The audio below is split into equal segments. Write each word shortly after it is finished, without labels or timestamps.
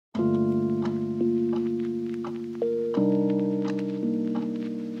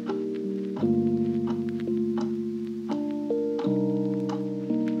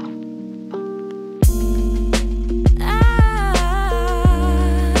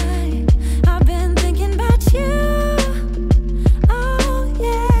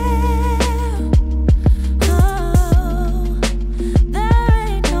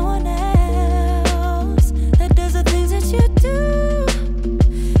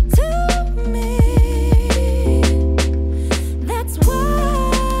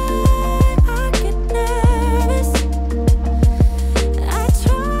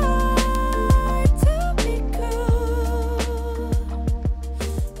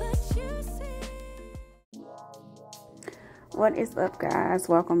What is up, guys?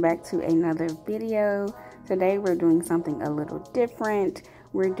 Welcome back to another video. Today we're doing something a little different.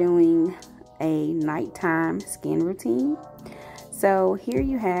 We're doing a nighttime skin routine. So here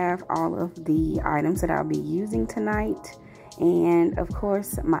you have all of the items that I'll be using tonight, and of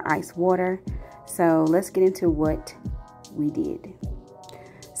course my ice water. So let's get into what we did.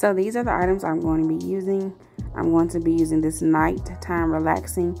 So these are the items I'm going to be using. I'm going to be using this nighttime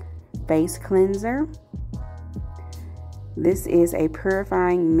relaxing face cleanser. This is a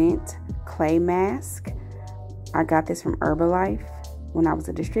purifying mint clay mask. I got this from Herbalife when I was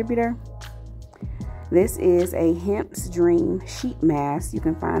a distributor. This is a Hemp's Dream sheet mask. You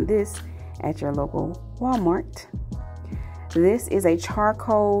can find this at your local Walmart. This is a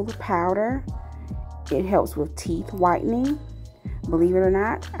charcoal powder. It helps with teeth whitening. Believe it or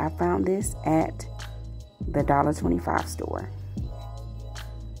not, I found this at the $1.25 store.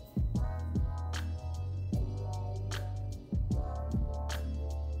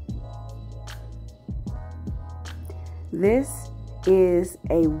 This is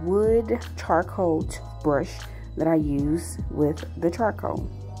a wood charcoal toothbrush that I use with the charcoal.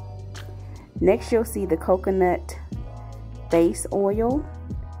 Next, you'll see the coconut face oil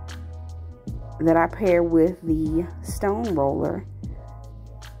that I pair with the stone roller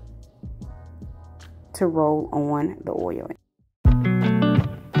to roll on the oil.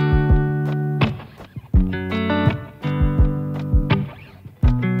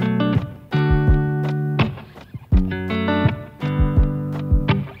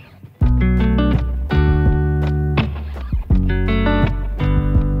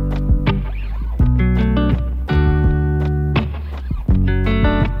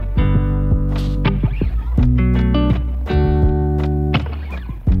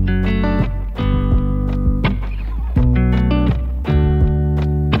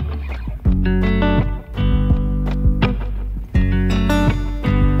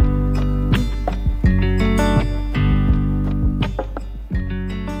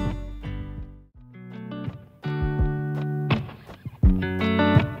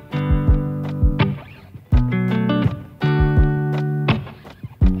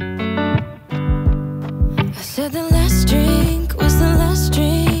 Said the last drink was the last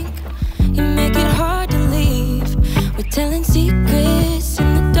drink. You make it hard to leave. We're telling secrets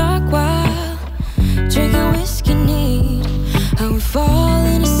in the dark while drinking whiskey neat. I would fall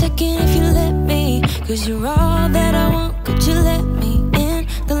in a second if you let me, 'cause you're all that I want. Could you let me in?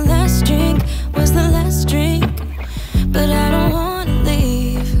 The last drink was the last drink, but I don't wanna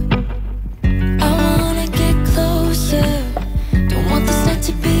leave. I wanna get closer. Don't want this night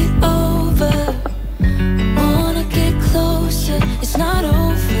to be over. It's not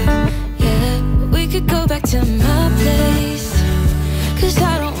over yet. We could go back to my place, 'cause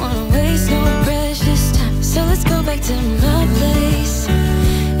I don't wanna waste no precious time. So let's go back to my place.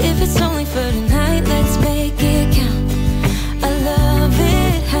 If it's only for tonight, let's make it count. I love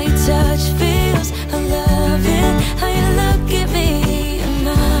it, how your touch feels. I love it, how you look at me in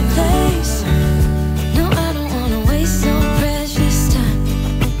my place. No, I don't wanna waste no precious time.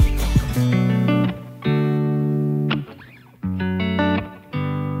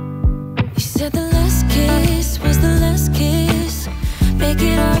 Said the last kiss was the last kiss. Make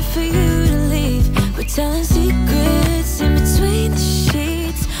it hard for you to leave. We're telling secrets in between the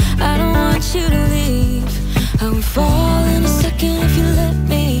sheets. I don't want you to leave. I would fall in a second if you let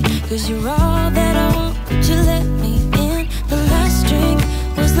me, 'cause you're all that I want. Could you let me in? The last drink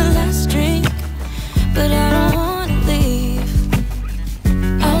was the last drink, but I don't wanna leave.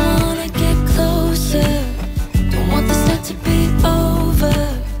 I wanna get closer. Don't want this night to be over.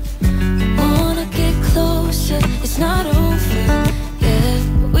 It's not over yet.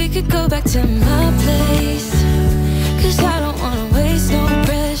 We could go back to my place, 'cause I don't wanna waste no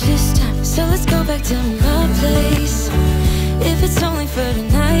precious time. So let's go back to my place. If it's only for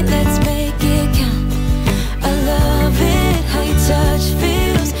tonight, let's make it count. I love it, how your touch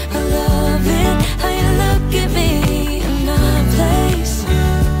feels. I love it, how you look at me in my place.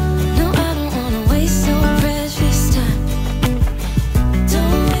 No, I don't wanna waste no precious time.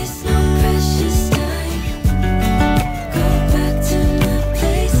 Don't waste no precious time. Go back to my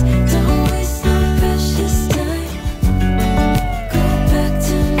place. Don't waste no precious time. Go back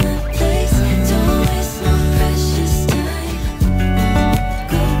to my place. Don't waste no precious time.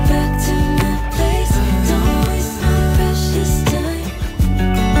 Go back to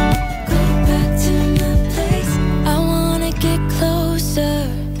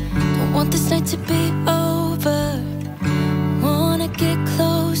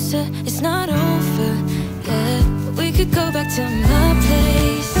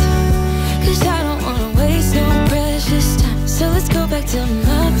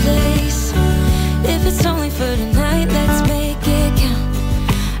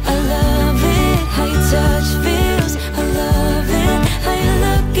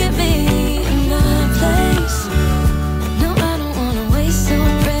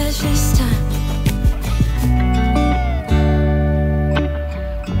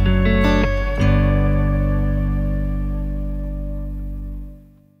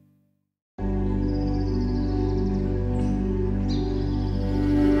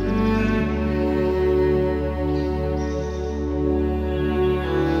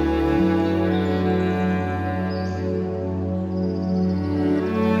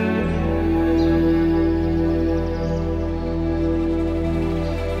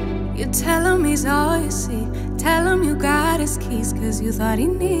tell him he's all you see. Tell him you got his keys, cause you thought he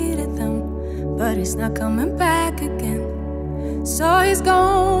needed them, but he's not coming back again. So he's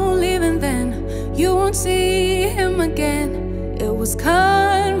gone, leaving then. You won't see him again. It was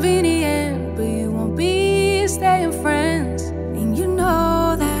convenient, but you won't be staying friends. And you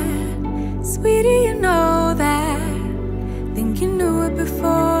know that, sweetie, you know that. Think you knew it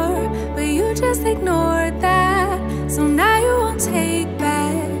before, but you just ignored that. So now you won't take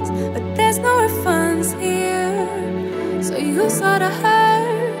backs, but there's no refunds here. So you sorta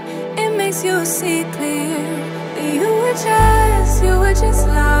hurt, it makes you see clear that you were just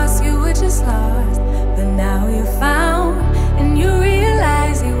lost, you were just lost. But now you found, and you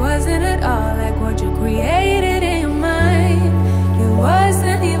realize he wasn't at all like what you created in your mind. He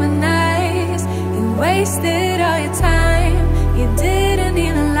wasn't even nice, he wasted all your time. You didn't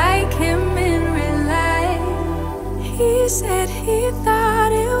even like him in real life. He said he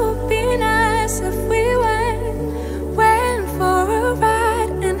thought it would be nice if we went for a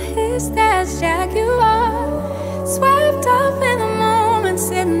ride in his dad's Jaguar, swept up in the moment,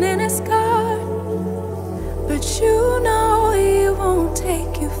 sitting in his car. But you know he won't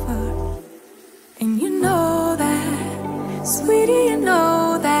take you far. And you know that, sweetie, you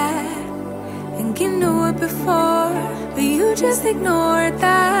know that. Think you knew it before, but you just ignored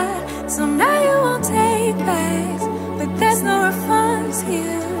that. So now you won't take backs, but there's no refunds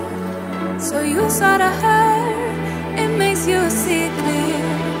here. So you sorta hurt, it makes you see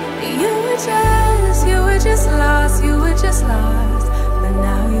clear. You were just lost, you were just lost. But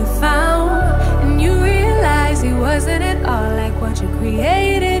now you found, and you realize he wasn't at all like what you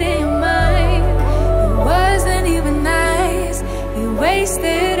created in your mind. He wasn't even nice, he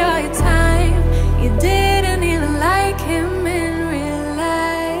wasted all your time. You didn't even like him in real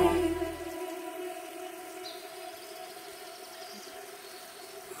life.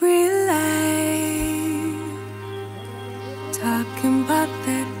 Real life. Talking about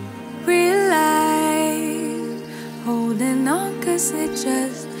that real life. Holding on cause it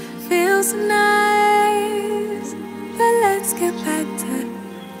just feels nice. But let's get back to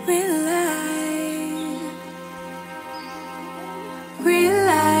real life. Real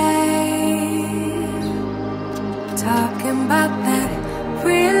life. Talking about that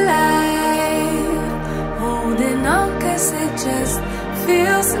real life. Holding on cause it just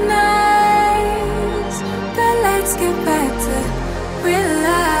feels nice. But let's get back to real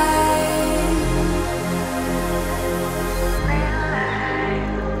life. Real life.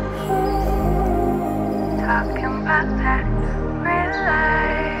 Talking about that real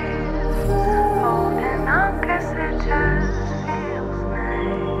life. Holding on cause it just feels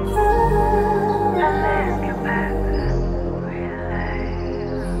nice. But let's get back to real life.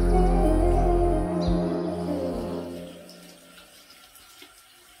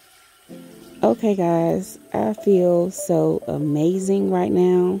 Okay guys, I feel so amazing right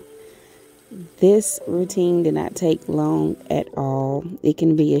now. This routine did not take long at all. It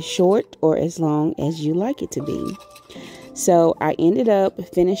can be as short or as long as you like it to be. So I ended up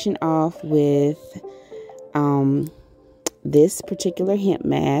finishing off with this particular hemp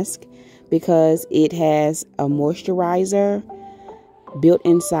mask because it has a moisturizer built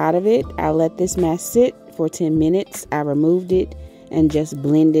inside of it. I let this mask sit for 10 minutes. I removed it and just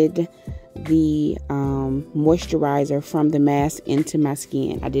blended the moisturizer from the mask into my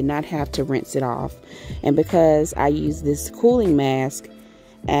skin. I did not have to rinse it off. And because I use this cooling mask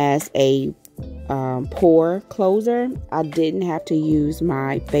as a pore closer, I didn't have to use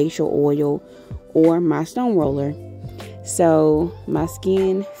my facial oil or my stone roller. So my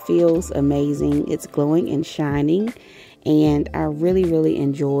skin feels amazing. It's glowing and shining, and I really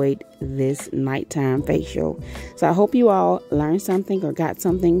enjoyed this nighttime facial. So I hope you all learned something or got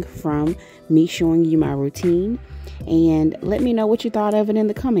something from me showing you my routine, and let me know what you thought of it in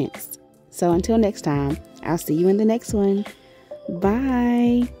the comments. So until next time, I'll see you in the next one.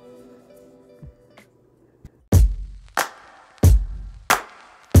 Bye.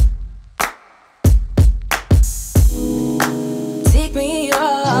 Take me in your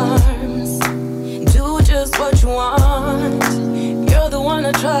arms, do just what you want. You're the one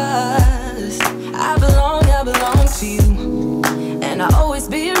I trust.